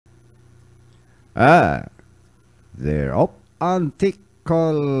Ah, they're up. Antique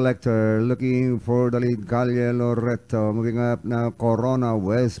Collector looking for the lead. Calle Loreto moving up now. Corona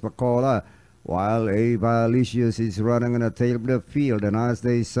West Bacola. While AVALICIOUS is running on the tail of the field. And as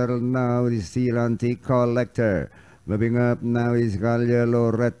they settle now, it is still Antique Collector. Moving up now is Calle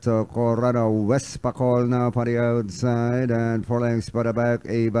Loreto. Corona West Bacol now for the outside. And 4 lengths for the back.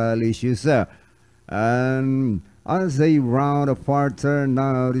 AVALICIOUS. And as they round a far turn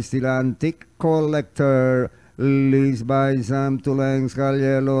now, it is still Antique Collector. Leads by some 2 lengths.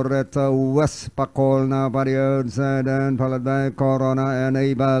 Calle Loreto West Bacol now by the outside. And followed by Corona and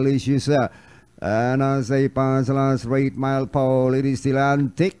AVALICIOUS. And as they pass the last 8-mile pole, it is still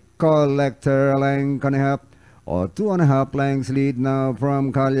Antique Collector, a length and a half, or 2.5 lengths lead now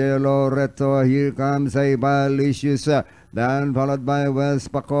from Calle Loreto. Here comes AVALICIOUS, then followed by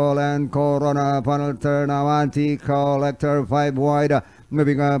West Bacol and Corona. Final turn now, Antique Collector 5 wide.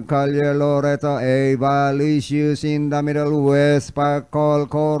 Moving up Calle Loreto, AVALICIOUS in the middle. West Bacol,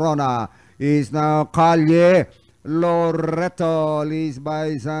 Corona is now Calle Loreto leads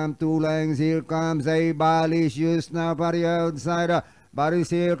by some 2 lengths. Here comes AVALICIOUS now for the outside. But it's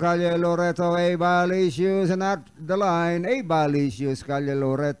still Calle Loreto, AVALICIOUS, and at the line, AVALICIOUS, Calle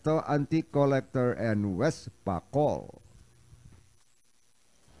Loreto, Antique Collector, and West Bacol.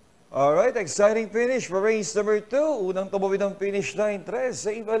 Alright, exciting finish for race number 2. Unang tumawid ng finish line, 3.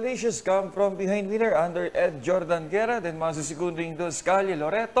 AVALICIOUS come from behind winner under Ed Jordan Guerra. Then masusekunding dos Calle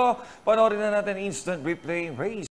Loreto. Panoorin na natin instant replay race.